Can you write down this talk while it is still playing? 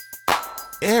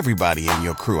Everybody in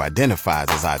your crew identifies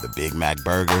as either Big Mac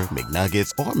Burger,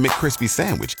 McNuggets, or McCrispy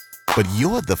Sandwich. But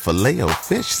you're the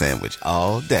Filet-O-Fish Sandwich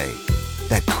all day.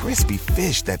 That crispy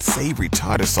fish, that savory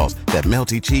tartar sauce, that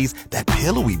melty cheese, that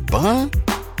pillowy bun.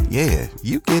 Yeah,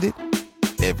 you get it.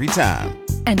 Every time.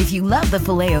 And if you love the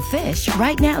Filet-O-Fish,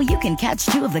 right now you can catch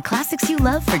two of the classics you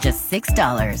love for just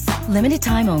 $6. Limited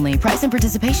time only. Price and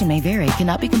participation may vary.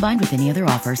 Cannot be combined with any other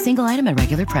offer. Single item at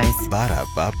regular price.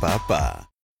 Ba-da-ba-ba-ba.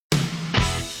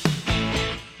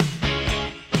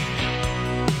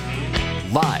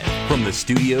 Live from the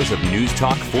studios of News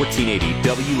Talk 1480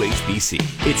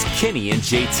 WHBC, it's Kenny and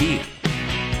JT.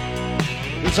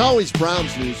 There's always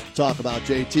Browns news to talk about,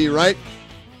 JT, right?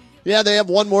 Yeah, they have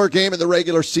one more game in the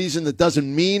regular season that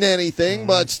doesn't mean anything,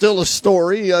 but still a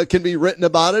story can be written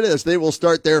about it, as they will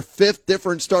start their fifth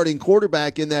different starting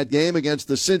quarterback in that game against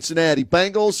the Cincinnati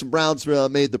Bengals. Some Browns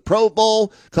made the Pro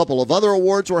Bowl. A couple of other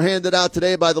awards were handed out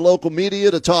today by the local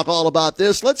media to talk all about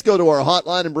this. Let's go to our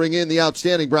hotline and bring in the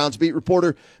outstanding Browns beat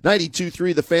reporter,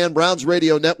 92.3 The Fan, Browns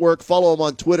Radio Network. Follow him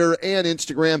on Twitter and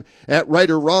Instagram at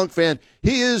WriterWrongFan.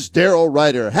 He is Daryl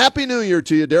Ruiter. Happy New Year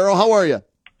to you, Daryl. How are you?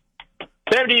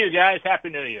 Same to you guys. Happy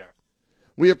New Year.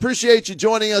 We appreciate you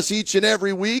joining us each and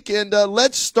every week. And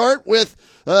let's start with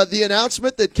the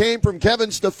announcement that came from Kevin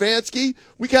Stefanski.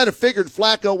 We kind of figured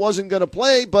Flacco wasn't going to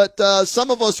play, but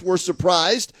some of us were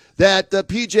surprised that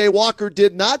P.J. Walker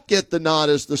did not get the nod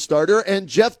as the starter, and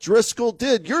Jeff Driskell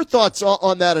did. Your thoughts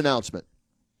on that announcement?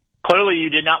 Clearly, you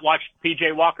did not watch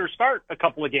P.J. Walker start a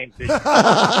couple of games this year.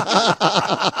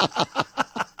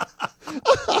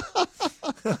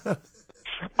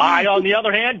 I, on the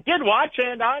other hand, did watch,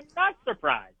 and I'm not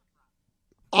surprised.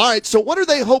 All right, so what are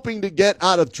they hoping to get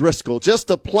out of Driskell? Just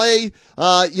to play,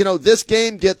 this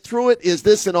game, get through it? Is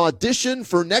this an audition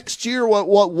for next year?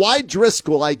 Why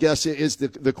Driskell, I guess, is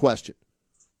the question.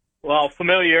 Well,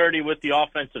 familiarity with the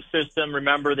offensive system.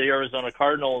 Remember, the Arizona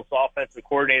Cardinals offensive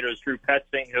coordinator is Drew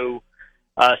Petzing, who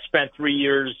spent 3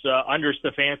 years under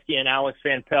Stefanski and Alex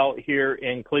Van Pelt here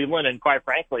in Cleveland. And quite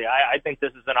frankly, I think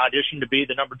this is an audition to be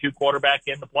the number 2 quarterback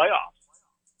in the playoffs.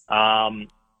 I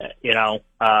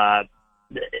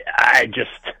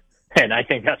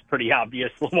think that's pretty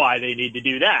obvious why they need to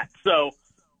do that. So,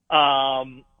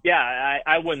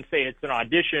 I wouldn't say it's an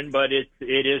audition, but it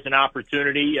is an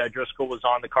opportunity. Driskell was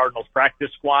on the Cardinals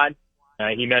practice squad.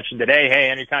 He mentioned today,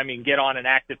 hey, anytime you can get on an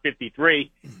active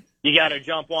 53, you got to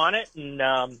jump on it. And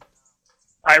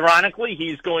ironically,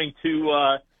 he's going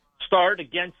to start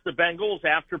against the Bengals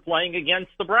after playing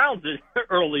against the Browns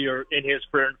earlier in his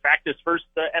career. In fact, his first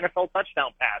NFL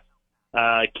touchdown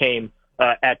pass came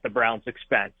at the Browns'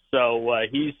 expense. So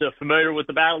he's familiar with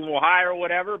the Battle of Ohio or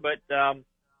whatever. But,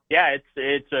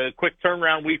 it's a quick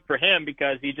turnaround week for him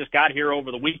because he just got here over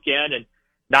the weekend. And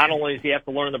not only does he have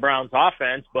to learn the Browns'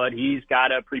 offense, but he's got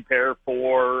to prepare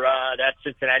for that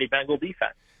Cincinnati Bengal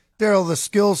defense. Daryl, the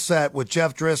skill set with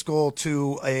Jeff Driskell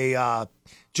to a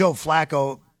Joe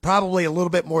Flacco, probably a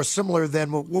little bit more similar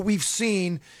than what we've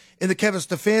seen in the Kevin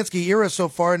Stefanski era so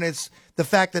far, and it's the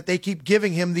fact that they keep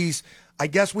giving him these, I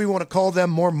guess we want to call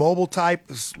them more mobile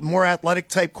type, more athletic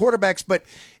type quarterbacks, but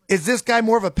is this guy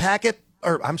more of a pocket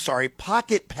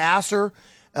passer,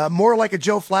 more like a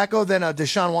Joe Flacco than a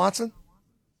Deshaun Watson?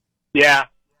 Yeah,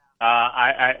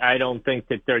 I don't think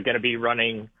that they're going to be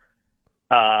running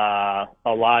a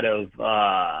lot of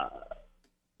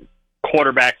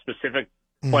quarterback-specific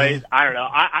plays. I don't know.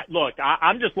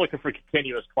 I'm just looking for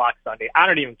continuous clock Sunday. I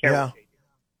don't even care. What they do.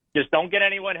 Just don't get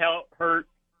anyone hurt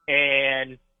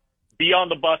and be on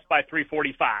the bus by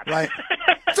 3:45. Right.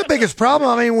 That's the biggest problem.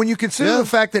 I mean, when you consider the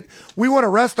fact that we want to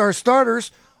rest our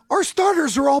starters are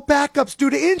all backups due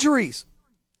to injuries.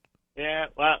 Yeah,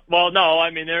 well, no.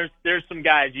 I mean, there's some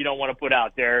guys you don't want to put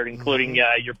out there, including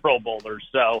your Pro Bowlers.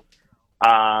 So.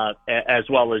 As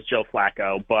well as Joe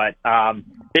Flacco. But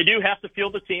they do have to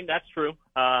field the team. That's true.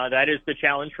 That is the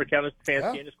challenge for Kevin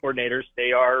Stefanski and his coordinators.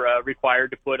 They are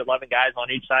required to put 11 guys on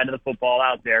each side of the football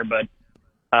out there. But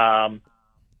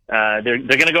they're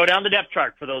going to go down the depth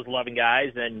chart for those 11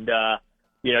 guys. And,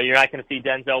 you're not going to see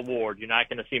Denzel Ward. You're not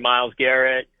going to see Myles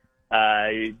Garrett.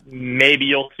 Maybe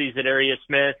you'll see Zadarius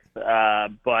Smith.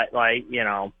 But,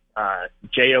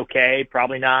 JOK,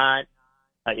 probably not.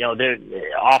 They're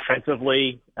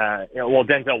offensively,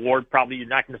 Denzel Ward, probably you're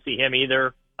not going to see him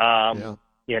either.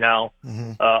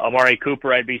 Amari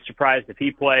Cooper, I'd be surprised if he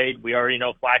played. We already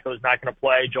know Flacco's not going to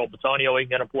play. Joel Bitonio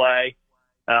ain't going to play.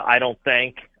 I don't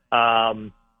think.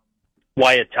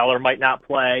 Wyatt Teller might not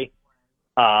play.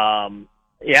 They've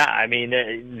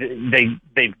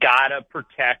got to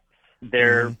protect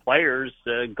their players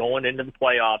going into the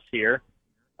playoffs here.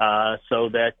 so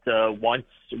that once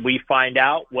we find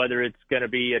out whether it's going to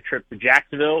be a trip to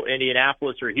Jacksonville,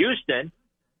 Indianapolis, or Houston,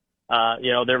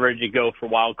 they're ready to go for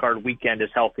Wild Card Weekend as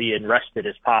healthy and rested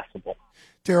as possible.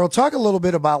 Daryl, talk a little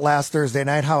bit about last Thursday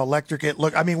night, how electric it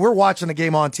looked. I mean, we're watching the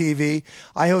game on TV.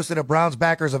 I hosted a Browns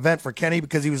backers event for Kenny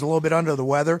because he was a little bit under the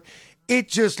weather. It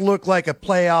just looked like a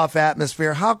playoff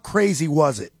atmosphere. How crazy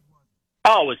was it?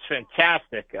 Oh, it was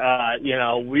fantastic.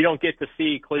 We don't get to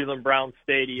see Cleveland Browns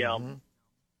Stadium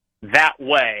that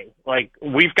way. Like,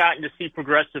 we've gotten to see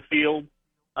Progressive Field,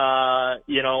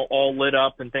 all lit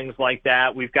up and things like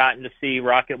that. We've gotten to see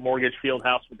Rocket Mortgage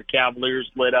Fieldhouse with the Cavaliers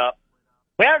lit up.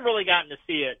 We haven't really gotten to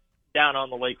see it down on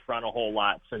the lakefront a whole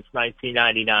lot since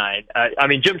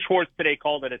 1999. Jim Schwartz today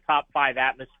called it a top 5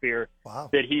 atmosphere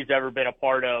that he's ever been a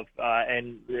part of,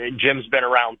 and Jim's been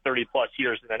around 30-plus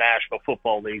years in the National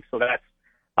Football League, so that's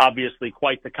obviously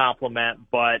quite the compliment.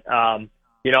 But,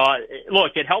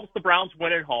 look, it helps the Browns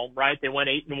win at home, right? They went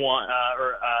 8-1,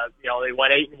 they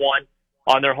went 8-1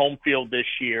 on their home field this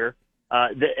year,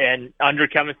 and under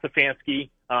Kevin Stefanski,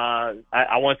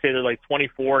 I want to say they're like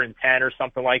 24-10 or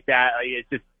something like that.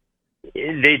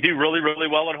 They do really, really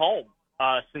well at home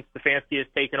since Stefanski has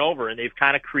taken over, and they've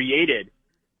kind of created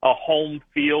a home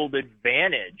field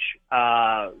advantage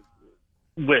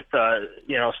with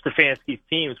Stefanski's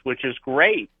teams, which is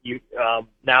great.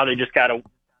 Now they just got to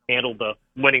handle the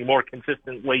winning more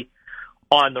consistently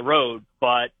on the road,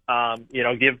 but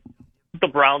give the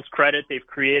Browns credit. They've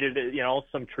created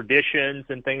some traditions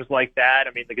and things like that.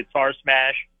 I mean, the guitar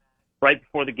smash right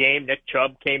before the game, Nick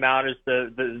Chubb came out as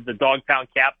the Dog Pound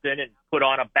captain and put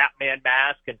on a Batman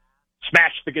mask and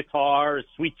smashed the guitar,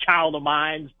 Sweet Child of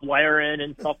Mine's blaring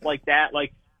and stuff like that.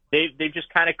 Like, they've just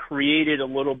kind of created a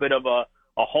little bit of a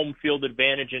home field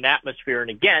advantage and atmosphere. And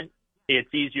again,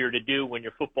 it's easier to do when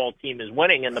your football team is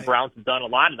winning, and the Browns have done a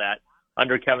lot of that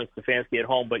under Kevin Stefanski at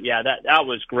home. But yeah, that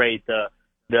was great. The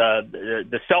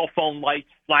cell phone lights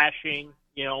flashing,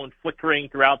 and flickering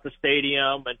throughout the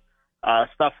stadium and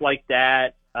stuff like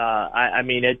that.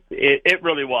 It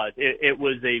really was. It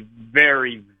was a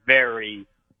very, very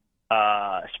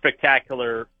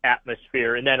spectacular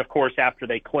atmosphere. And then, of course, after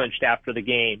they clinched after the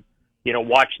game,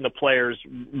 watching the players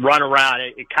run around,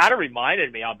 it kind of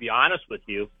reminded me, I'll be honest with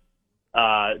you,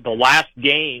 the last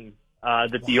game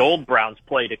that the old Browns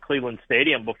played at Cleveland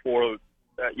Stadium before,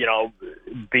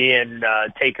 being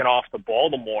taken off to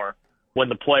Baltimore, when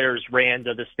the players ran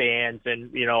to the stands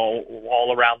and,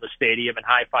 all around the stadium and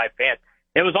high-five fans.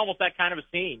 It was almost that kind of a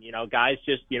scene, guys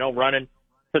just, running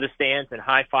to the stands and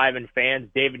high-fiving fans.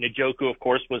 David Njoku, of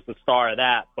course, was the star of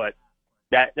that, but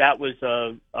that was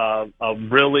a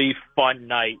really fun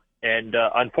night, and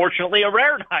unfortunately a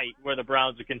rare night where the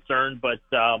Browns are concerned, but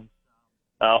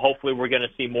hopefully we're going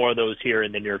to see more of those here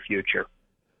in the near future.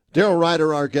 Daryl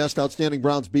Ruiter, our guest, outstanding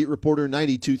Browns beat reporter,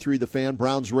 92.3 The Fan,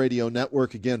 Browns Radio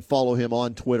Network. Again, follow him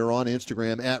on Twitter, on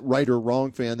Instagram, at Ruiter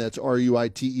Wrong Fan. That's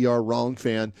Ruiter Wrong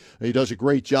Fan. He does a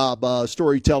great job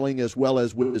storytelling as well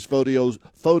as with his photos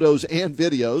and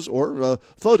videos, or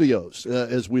photos,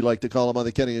 as we like to call them on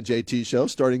the Kenny and JT show,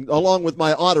 starting along with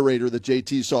my autorator that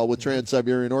JT saw with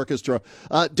Trans-Siberian Orchestra.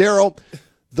 Daryl,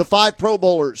 the 5 Pro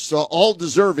Bowlers, all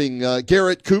deserving,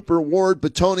 Garrett, Cooper, Ward,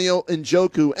 Bitonio, and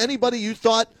Njoku. Anybody you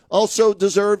thought also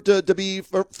deserved to be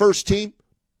first team?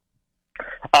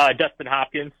 Dustin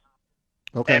Hopkins,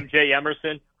 MJ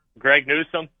Emerson, Greg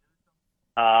Newsome.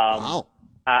 Wow.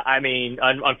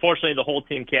 Unfortunately, the whole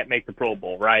team can't make the Pro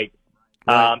Bowl, right?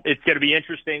 It's going to be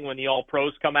interesting when the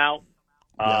All-Pros come out.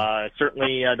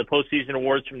 Certainly, the postseason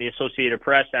awards from the Associated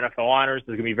Press, NFL Honors, is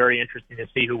going to be very interesting to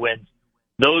see who wins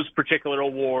those particular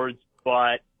awards,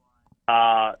 but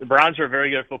the Browns are a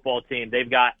very good football team. They've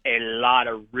got a lot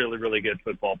of really, really good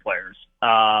football players.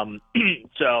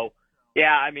 So,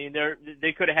 yeah,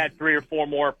 they could have had 3 or 4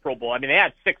 more Pro Bowl. They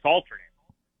had 6 alternates.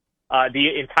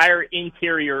 The entire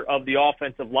interior of the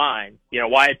offensive line,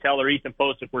 Wyatt Teller, Ethan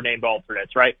Posick were named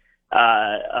alternates, right?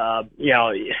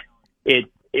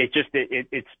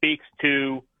 It speaks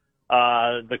to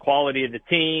the quality of the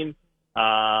team.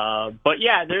 But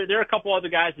yeah, there are a couple other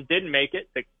guys that didn't make it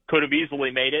that could have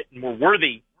easily made it and were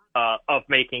worthy of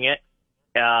making it.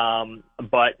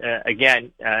 But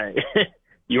again,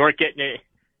 you weren't getting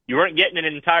an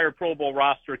entire Pro Bowl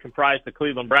roster comprised of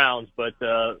Cleveland Browns, but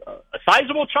a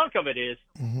sizable chunk of it is.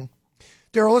 Mm-hmm.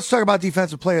 Daryl, let's talk about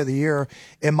Defensive Player of the Year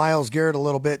and Myles Garrett a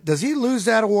little bit. Does he lose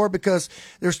that award because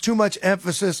there's too much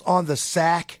emphasis on the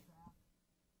sack?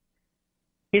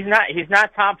 He's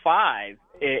not top 5.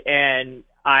 And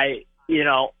I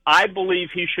believe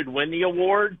he should win the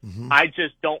award. Mm-hmm. I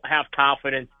just don't have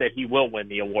confidence that he will win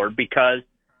the award because,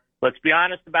 let's be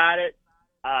honest about it,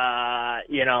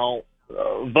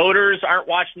 voters aren't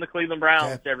watching the Cleveland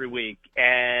Browns every week,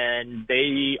 and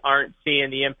they aren't seeing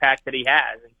the impact that he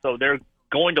has. And so they're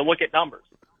going to look at numbers.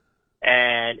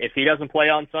 And if he doesn't play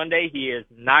on Sunday, he is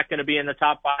not going to be in the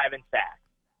top 5 in sacks.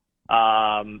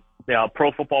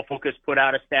 Pro Football Focus put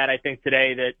out a stat, I think,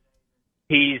 today that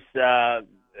he's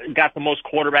got the most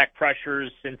quarterback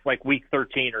pressures since like week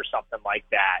 13 or something like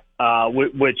that,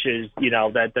 which is,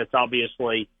 that's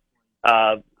obviously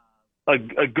a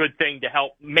good thing to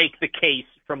help make the case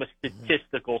from a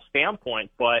statistical standpoint.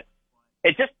 But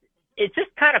it just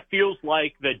kind of feels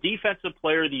like the defensive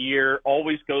player of the year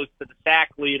always goes to the sack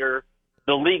leader.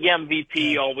 The league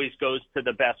MVP always goes to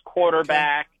the best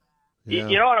quarterback. Yeah.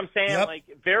 You know what I'm saying? Yep. Like,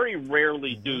 very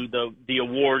rarely do the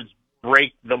awards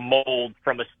break the mold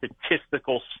from a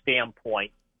statistical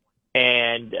standpoint.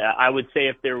 And I would say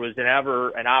if there was ever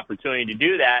an opportunity to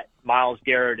do that, Myles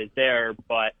Garrett is there.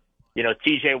 But,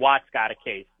 T.J. Watt's got a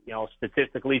case.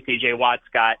 Statistically, T.J. Watt's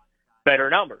got better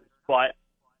numbers. But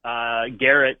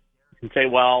Garrett can say,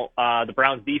 well, the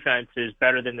Browns defense is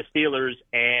better than the Steelers,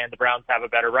 and the Browns have a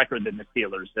better record than the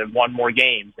Steelers. They've won more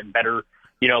games and better,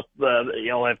 have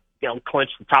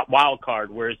clinched the top wild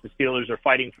card, whereas the Steelers are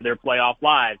fighting for their playoff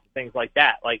lives, things like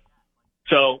that.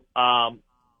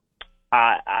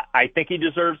 I think he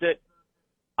deserves it.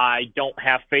 I don't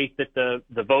have faith that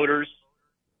the voters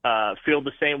feel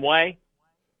the same way,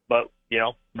 but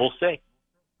we'll see.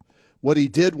 What he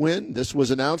did win, this was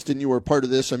announced, and you were part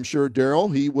of this, I'm sure,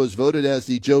 Daryl. He was voted as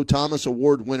the Joe Thomas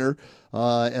Award winner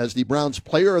as the Browns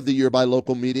Player of the Year by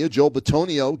local media. Joe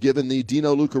Bitonio given the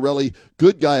Dino Lucarelli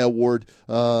Good Guy Award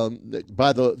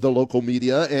by the local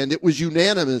media, and it was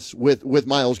unanimous with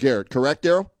Myles Garrett. Correct,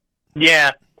 Daryl?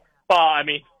 Yeah. Well, I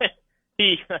mean,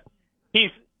 he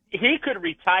could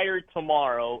retire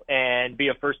tomorrow and be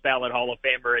a first ballot Hall of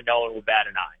Famer, and no one will bat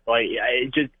an eye.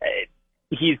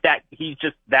 He's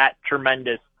just that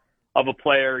tremendous of a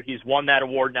player. He's won that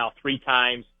award now 3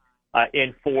 times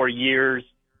in 4 years.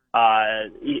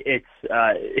 It's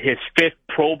his 5th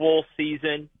Pro Bowl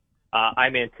season.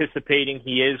 I'm anticipating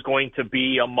he is going to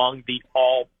be among the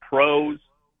All-Pros.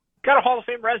 Got a Hall of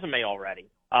Fame resume already.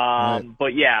 Right.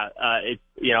 But yeah,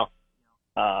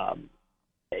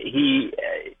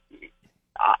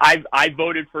 I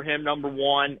voted for him number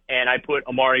 1, and I put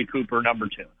Amari Cooper number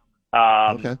 2.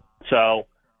 Okay. So,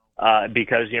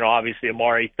 because, obviously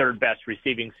Amari, 3rd best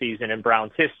receiving season in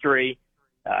Browns history,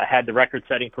 had the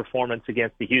record-setting performance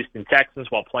against the Houston Texans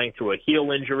while playing through a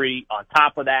heel injury on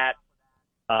top of that.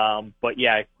 But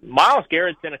yeah, Myles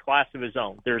Garrett's in a class of his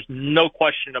own. There's no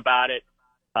question about it.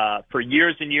 For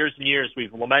years and years and years,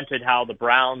 we've lamented how the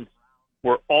Browns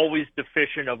were always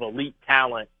deficient of elite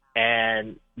talent.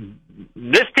 And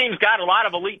this team's got a lot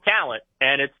of elite talent,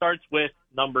 and it starts with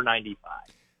number 95.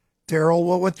 Daryl,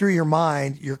 what went through your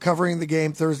mind? You're covering the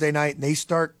game Thursday night, and they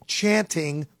start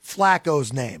chanting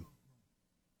Flacco's name.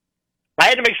 I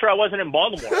had to make sure I wasn't in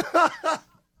Baltimore.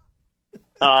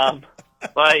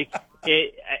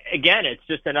 Again, it's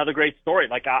just another great story.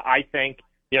 Like, I think,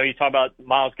 you talk about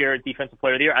Myles Garrett, Defensive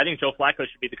Player of the Year. I think Joe Flacco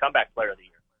should be the Comeback Player of the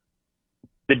Year.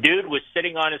 The dude was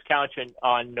sitting on his couch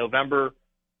on November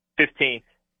 15th.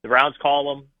 The Browns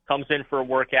call him, comes in for a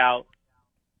workout,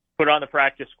 put on the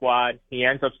practice squad. He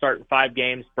ends up starting 5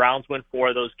 games. Browns win 4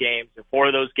 of those games. In 4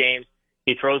 of those games,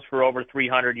 he throws for over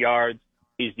 300 yards.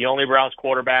 He's the only Browns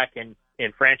quarterback in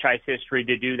franchise history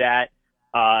to do that.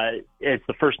 It's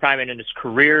the first time in his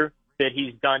career that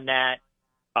he's done that.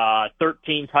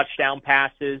 13 touchdown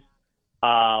passes.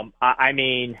 I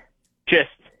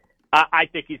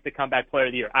think he's the Comeback Player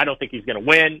of the Year. I don't think he's going to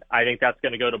win. I think that's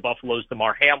going to go to Buffalo's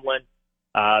Damar Hamlin.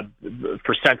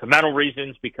 For sentimental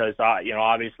reasons, because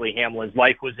obviously Hamlin's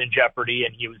life was in jeopardy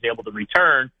and he was able to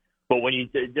return. But when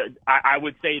I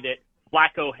would say that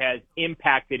Flacco has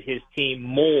impacted his team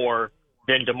more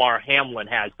than Damar Hamlin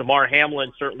has. Damar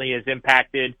Hamlin certainly has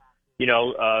impacted,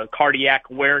 cardiac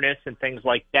awareness and things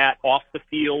like that off the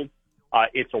field.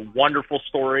 It's a wonderful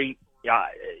story,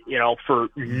 for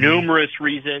numerous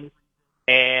reasons.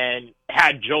 And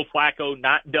had Joe Flacco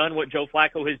not done what Joe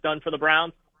Flacco has done for the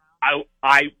Browns,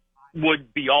 I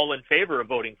would be all in favor of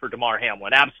voting for Damar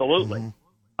Hamlin, absolutely.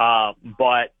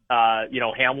 But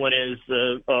Hamlin is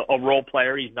a role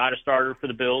player. He's not a starter for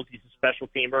the Bills. He's a special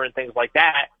teamer and things like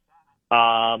that.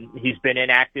 He's been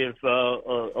inactive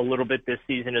a little bit this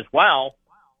season as well.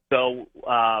 So,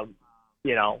 I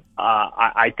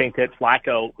think that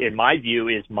Flacco, in my view,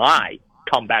 is my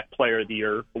Comeback Player of the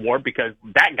Year award, because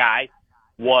that guy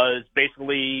was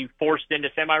basically forced into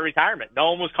semi-retirement.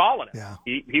 No one was calling him. Yeah.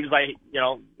 He was like,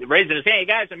 raising his hand, "Hey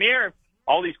guys, I'm here."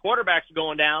 All these quarterbacks are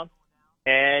going down,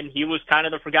 and he was kind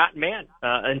of the forgotten man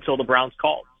until the Browns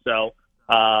called. So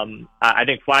I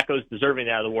think Flacco's deserving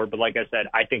that award, but like I said,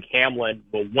 I think Hamlin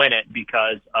will win it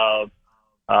because of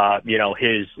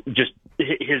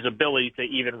his ability to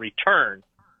even return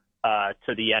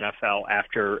to the NFL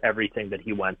after everything that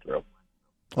he went through.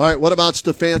 All right, what about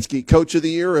Stefanski, Coach of the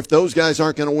Year? If those guys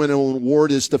aren't going to win an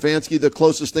award, is Stefanski the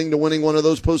closest thing to winning one of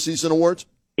those postseason awards?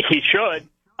 He should.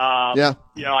 Yeah.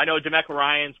 I know DeMeco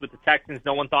Ryans with the Texans,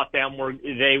 no one thought they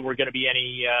were going to be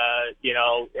any,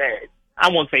 I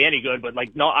won't say any good, but I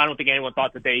don't think anyone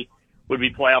thought that they would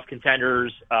be playoff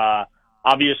contenders.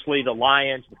 Obviously, the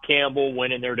Lions with Campbell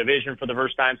winning their division for the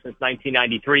first time since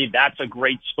 1993. That's a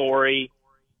great story.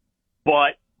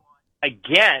 But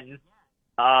again,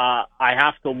 I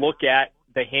have to look at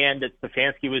the hand that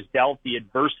Stefanski was dealt, the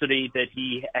adversity that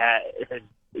he has,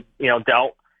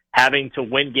 dealt, having to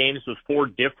win games with 4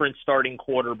 different starting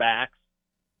quarterbacks.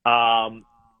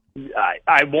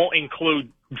 I won't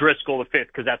include Driskell the fifth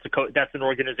because that's an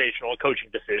organizational coaching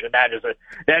decision. That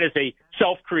is a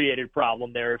self-created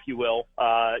problem there, if you will.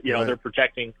 Right. They're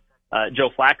protecting Joe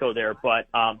Flacco there, but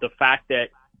the fact that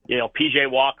P.J.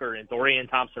 Walker and Dorian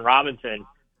Thompson-Robinson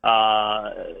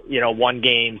won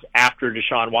games after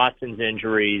Deshaun Watson's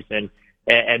injuries, and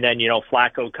then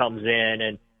Flacco comes in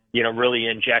and really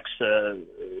injects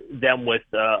them with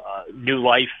new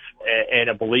life and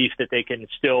a belief that they can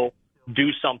still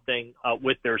do something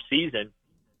with their season.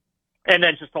 And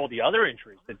then just all the other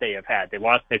injuries that they have had. They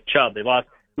lost Nick Chubb. They lost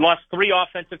 3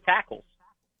 offensive tackles.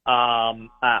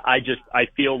 I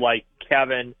feel like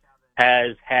Kevin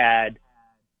has had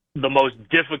the most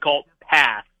difficult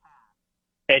path,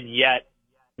 and yet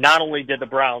not only did the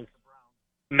Browns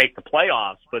make the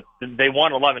playoffs, but they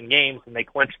won 11 games and they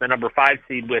clinched the number 5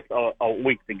 seed with a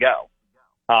week to go.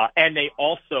 And they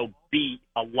also beat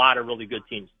a lot of really good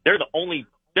teams. They're the only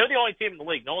team in the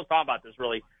league. No one's talking about this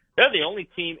really. They're the only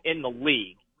team in the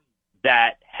league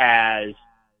that has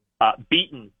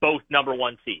beaten both number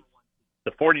 1 seeds,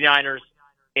 the 49ers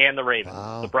and the Ravens.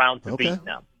 Wow. The Browns have beaten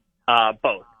them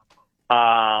both.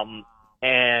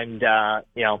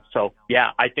 So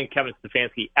yeah, I think Kevin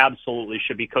Stefanski absolutely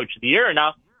should be Coach of the Year. And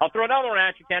now I'll throw another one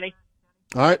at you, Kenny.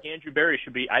 All right. I think Andrew Berry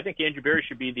should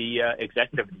be the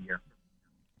Executive of the Year.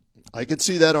 I could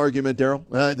see that argument,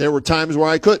 Daryl. There were times where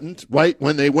I couldn't, right,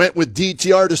 when they went with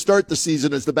DTR to start the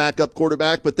season as the backup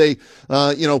quarterback, but they,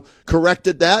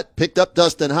 corrected that, picked up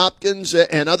Dustin Hopkins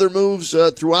and other moves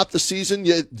throughout the season.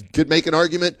 You could make an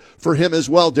argument for him as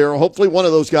well, Daryl. Hopefully one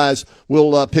of those guys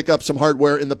will pick up some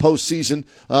hardware in the postseason,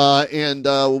 and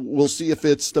we'll see if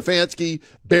it's Stefanski,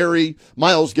 Berry,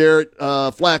 Myles Garrett,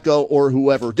 Flacco, or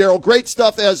whoever. Daryl, great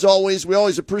stuff as always. We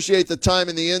always appreciate the time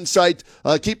and the insight.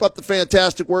 Keep up the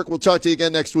fantastic work. We'll talk to you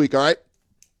again next week, all right?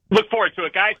 Look forward to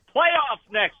it, guys. Playoffs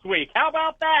next week. How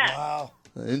about that? Wow.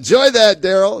 Enjoy that,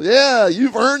 Daryl. Yeah,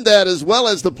 you've earned that as well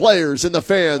as the players and the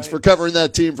fans for covering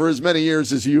that team for as many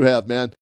years as you have, man.